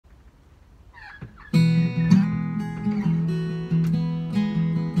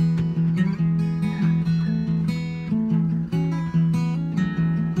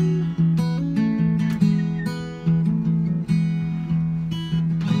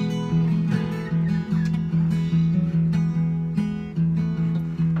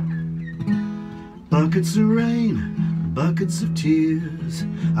Buckets of rain, buckets of tears,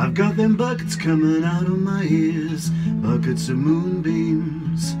 I've got them buckets coming out of my ears. Buckets of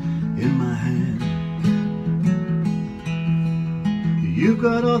moonbeams in my hand. You've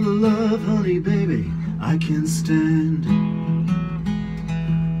got all the love, honey, baby, I can't stand.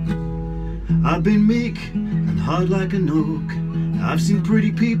 I've been meek and hard like an oak. I've seen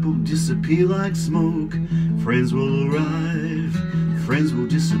pretty people disappear like smoke. Friends will arrive, friends will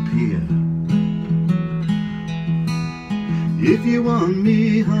disappear. If you want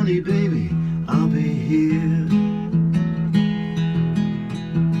me, honey, baby, I'll be here.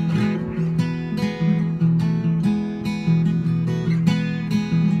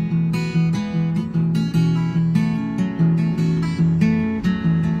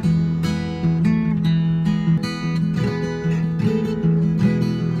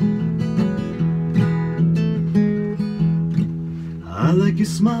 I like your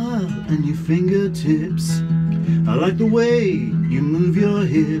smile and your fingertips. I like the way you move your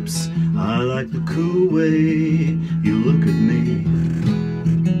hips. I like the cool way you look at me.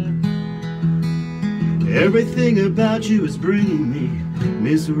 Everything about you is bringing me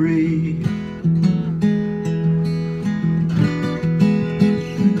misery.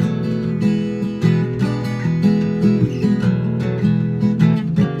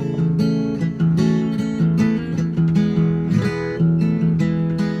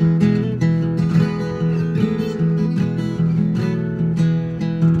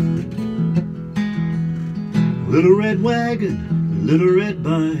 Little red wagon, little red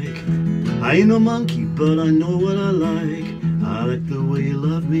bike. I ain't no monkey, but I know what I like. I like the way you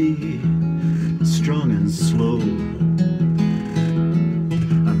love me, strong and slow.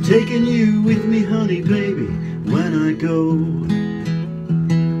 I'm taking you with me, honey, baby, when I go.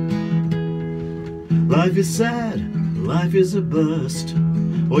 Life is sad, life is a bust.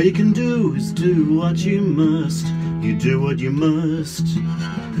 All you can do is do what you must. You do what you must,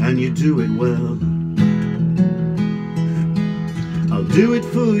 and you do it well. I'll do it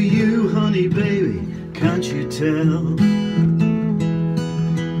for you, honey, baby, can't you tell?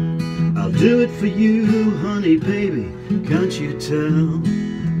 I'll do it for you, honey, baby, can't you tell?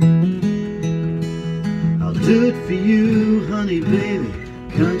 I'll do it for you, honey, baby,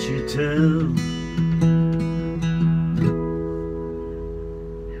 can't you tell?